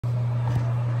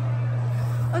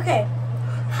Okay,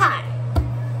 hi.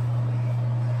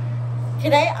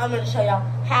 Today I'm going to show y'all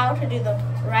how to do the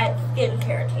right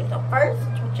skincare routine. So first,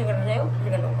 what you're going to do,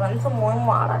 you're going to run some warm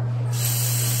water.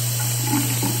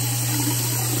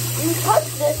 You touch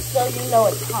this so you know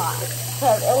it's hot,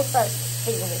 because it will start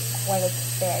stinging when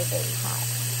it's very, very hot.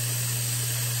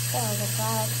 So that's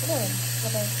all I'm doing.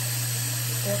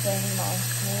 Dipping my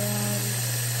hand.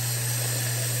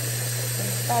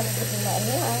 Instead of dipping my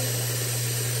hand,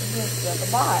 just at the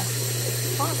bar.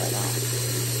 Hot or not?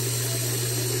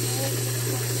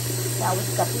 That was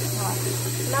definitely hot.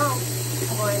 Now,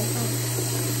 I'm going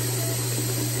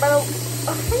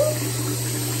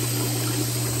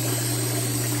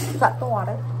to cut the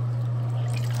water.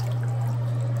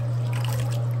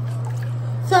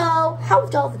 So,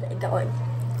 how's y'all's day going?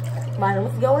 Mine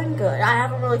was going good. I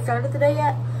haven't really started today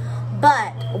yet,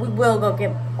 but we will go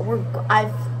get. I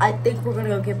think we're gonna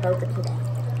go get both today.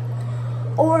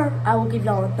 Or I will give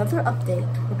y'all another update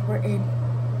when we're in.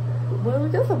 When we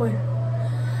go somewhere.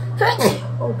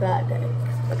 Oh god dang.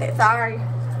 Okay, sorry.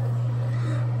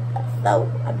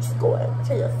 So I'm just going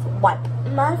to just wipe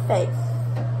my face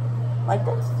like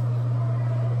this.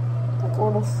 Like a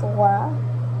little swab.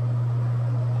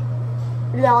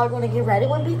 Y'all are gonna get ready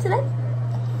with me today.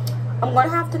 I'm gonna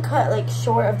have to cut like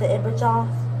short of the image off.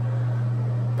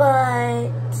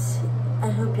 But I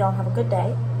hope y'all have a good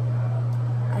day.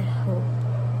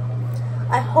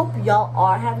 I hope y'all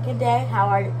are having a good day. How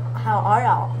are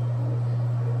y'all?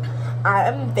 I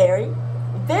am very,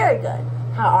 very good.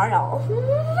 How are y'all?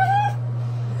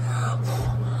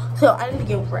 So I need to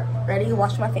get ready to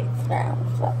wash my face now.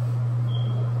 So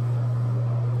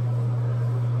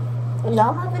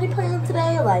y'all have any plans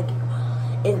today? Like,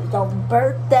 it's y'all's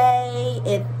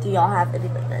birthday. Do y'all have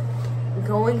anything like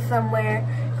going somewhere?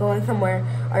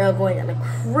 Are y'all going on a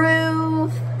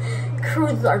cruise?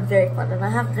 Cruises are very fun, and I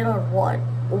have been on one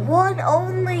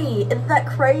only. Isn't that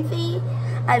crazy?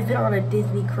 I've been on a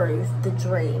Disney cruise, The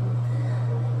Dream.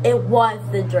 It was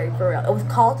The Dream, for real. It was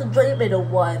called The Dream, and it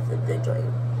was The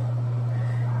Dream.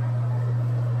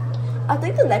 I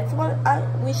think the next one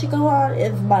we should go on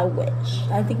is My Wish.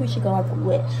 I think we should go on The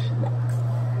Wish next.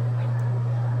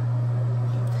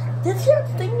 This year, I'm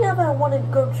thinking that I want to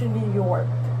go to New York.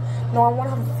 No, I want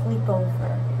to have a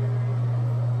sleepover.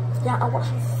 Yeah, I want to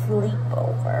have a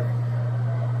sleepover.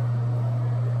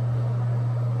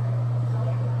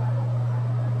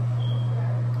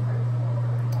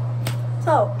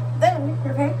 So, then,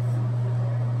 your face.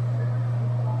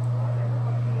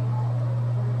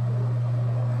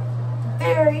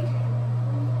 Very,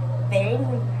 very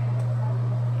neat.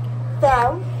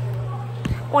 So,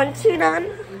 once you're done,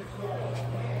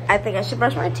 I think I should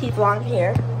brush my teeth while I'm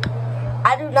here.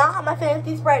 I do not have my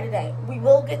fancy spray today. We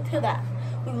will get to that.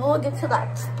 We will get to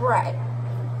that spray.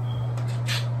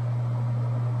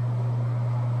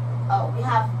 Oh, we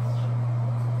have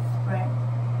spray.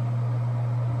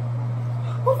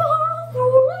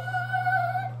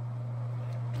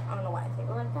 I don't know why I think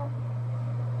it like that.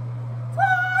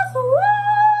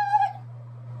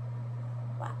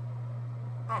 Wow.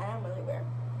 I am really weird.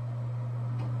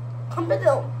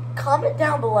 Comment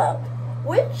down below.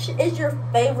 Which is your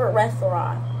favorite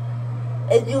restaurant?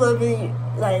 If you live in,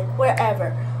 like,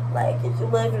 wherever. Like, if you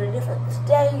live in a different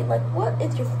state, like, what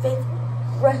is your favorite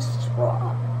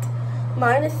restaurant?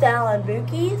 Mine is Sal and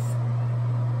Bookie's.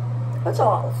 What's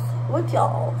y'all's? What's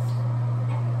y'all's?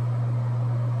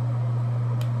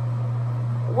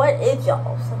 What is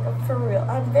y'all's? Like, for real.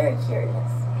 I'm very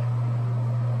curious.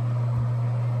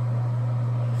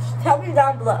 Tell me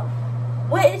down below.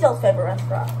 What is y'all's favorite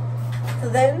restaurant? So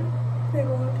then, we're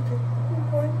going to do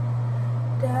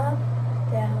down.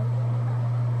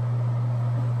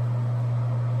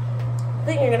 I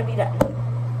think you're going to be done.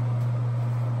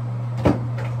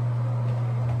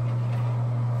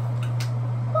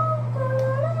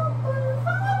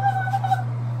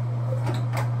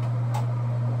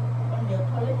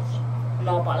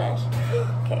 No polish.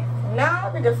 Okay,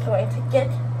 now we're just going to get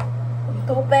some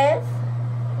toothpaste.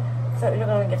 So you're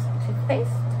going to get some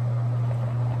toothpaste.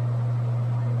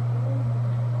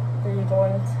 Then you're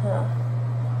going to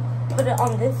put it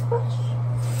on this brush.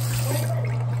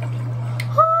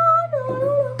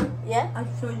 Yeah? I'll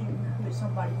show you with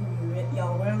somebody who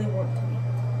y'all really want to meet.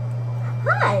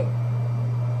 Hi.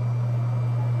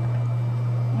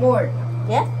 Mort.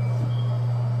 Yeah?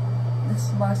 This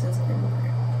is my sister.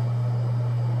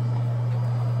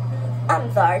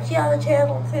 I'm sorry, she on the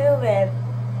channel too, and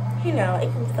you know,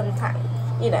 it can sometimes,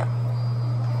 you know.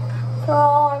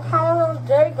 So, how's your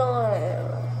day going?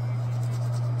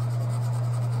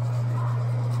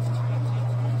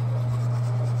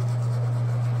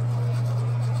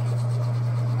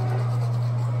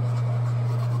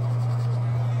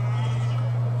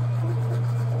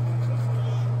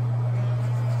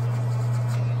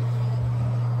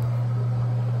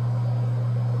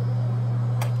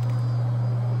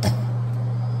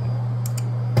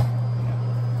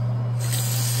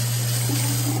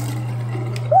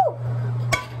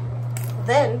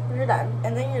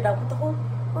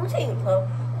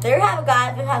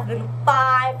 guys, it has been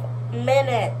 5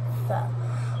 minutes.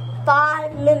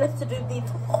 5 minutes to do these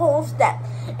whole steps.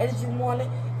 And if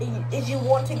you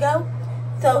want to go,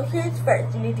 so here's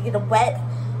first. You need to get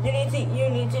you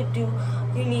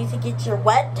need to get your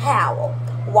wet towel,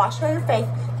 wash on your face,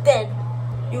 then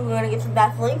you're gonna get some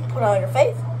Vaseline, put it on your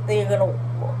face, then you're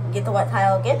gonna get the wet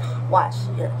towel again, wash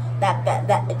that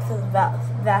excess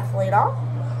Vaseline off,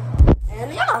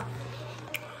 and yeah.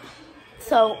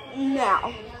 So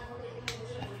now,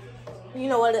 you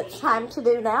know what it's time to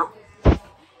do now? It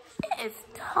is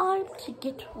time to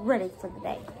get ready for the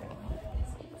day.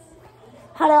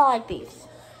 How do I like these?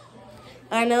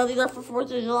 I know these are for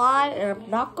 4th of July, and I'm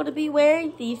not going to be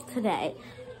wearing these today.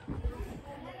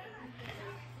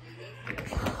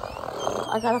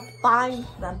 I gotta find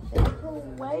something to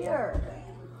wear.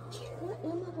 What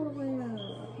am I going to wear?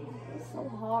 It's so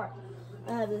hard. I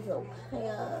have this little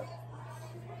pants.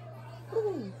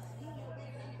 Ooh.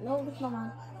 No, that's not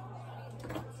mine.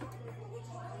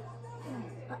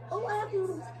 Oh, I have these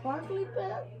little sparkly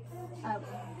pants. I have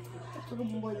a little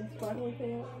more than sparkly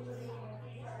pants.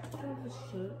 I have a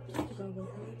shirt to go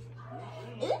with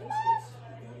it. Is it nice?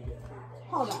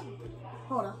 Hold on.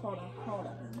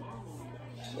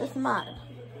 This is mine.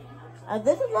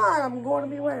 This is mine. I'm going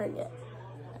to be wearing it.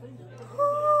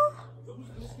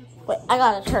 Wait, I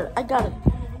gotta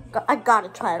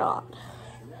try it on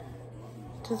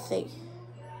to see.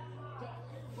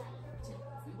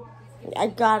 I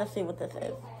gotta see what this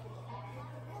is.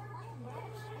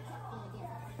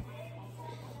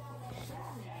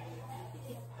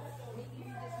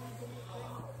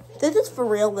 This is for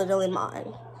real, literally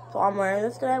mine. So I'm wearing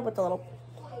this today with the little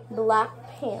black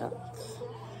pants.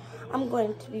 I'm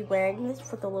going to be wearing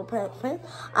this with the little pants.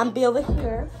 I'm be over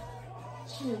here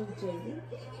changing.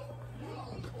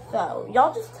 So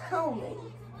y'all just tell me.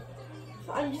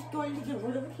 So I'm just going to get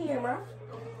rid of the camera,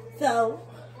 so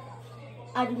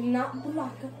I do not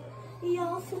block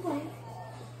y'all's away.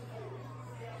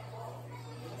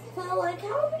 So like,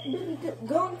 how has it been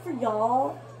going for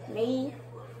y'all, me,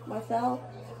 myself?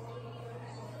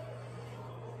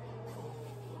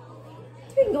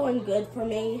 It's been going good for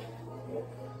me.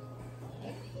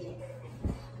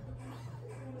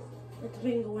 It's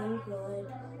been going good.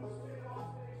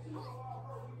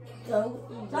 So,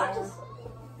 yeah.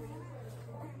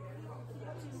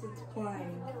 It's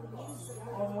playing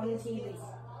on one TV.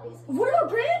 What about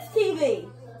Grant's TV?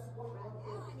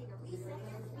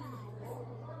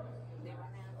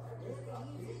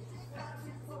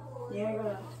 Yeah, I'm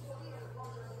gonna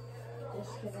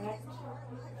disconnect.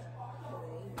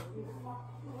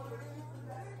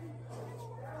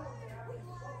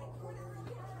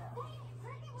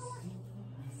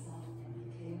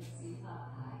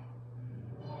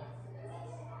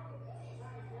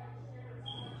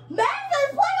 Madison,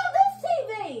 play on this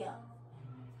TV!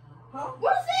 Huh?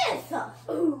 What's this?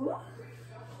 Ooh.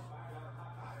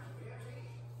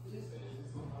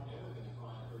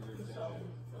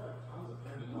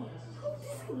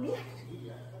 What?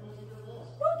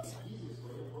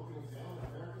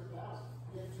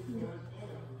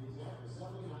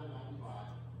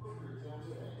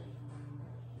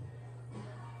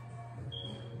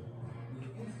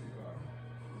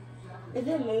 Is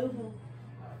it moving?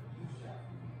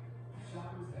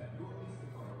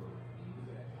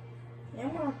 I'm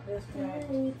gonna disconnect.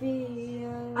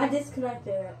 I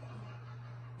disconnected it.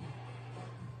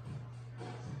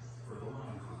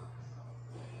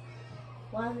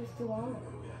 Why is it still on?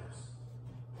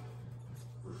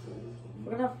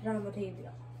 We're gonna have to turn on the TV.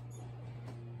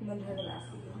 I'm gonna turn it off.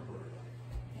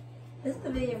 This is the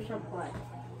video should play.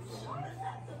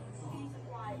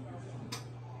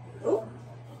 Ooh.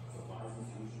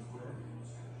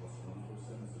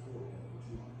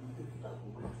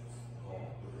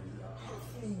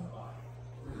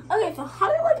 Okay, so how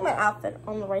do you like my outfit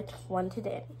on the right one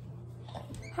today?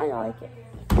 How do you like it?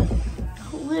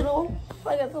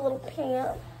 I got the little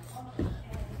pants.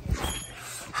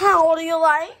 How do you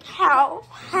like? How?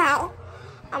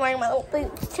 I'm wearing my little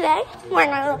boots today.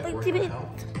 Wearing my little bootsy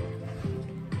boots.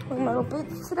 Wearing my little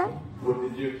boots today. What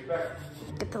did you expect?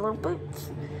 Get the little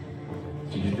boots.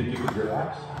 Did you think you could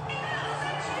relax?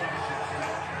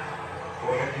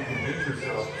 Well, if you convince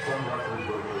yourself some records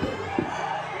were good,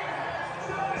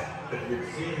 that you'd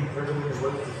seen everything there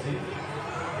was to see.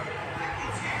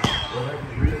 What have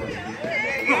you realized?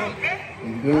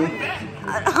 You good?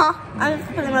 I'm just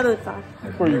putting my boots on.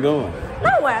 Where are you going?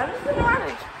 Nowhere, I'm just putting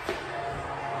around.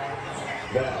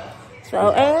 So,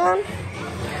 and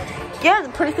yeah, the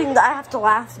pretty thing that I have to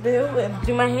last do is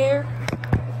do my hair.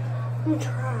 Let me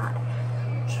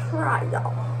try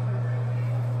y'all.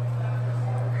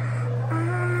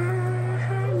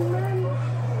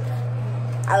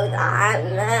 Oh,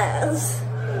 goodness.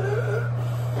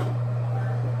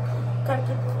 Gotta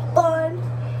keep the bun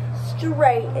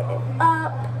straighten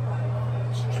up.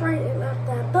 Straighten up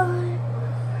that bun.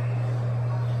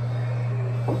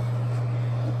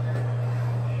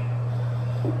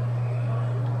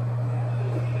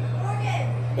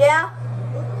 Yeah?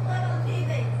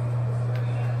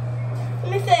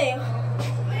 Let me see.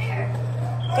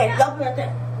 Okay, go right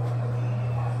there.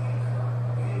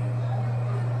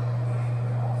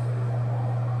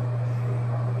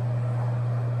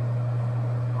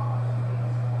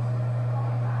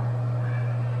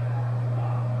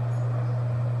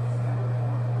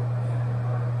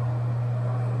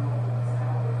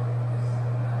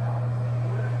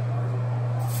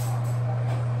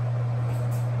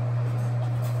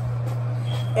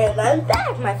 And I'm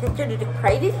back. My sister did a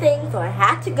crazy thing, so I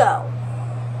had to go.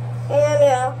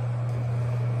 And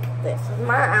this is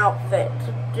my outfit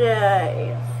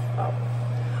today. So,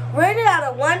 rated out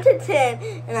of 1 to 10,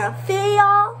 and I'll see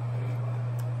y'all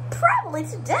probably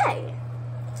today.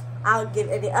 I'll give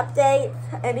any updates.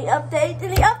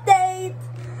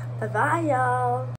 Bye-bye, y'all.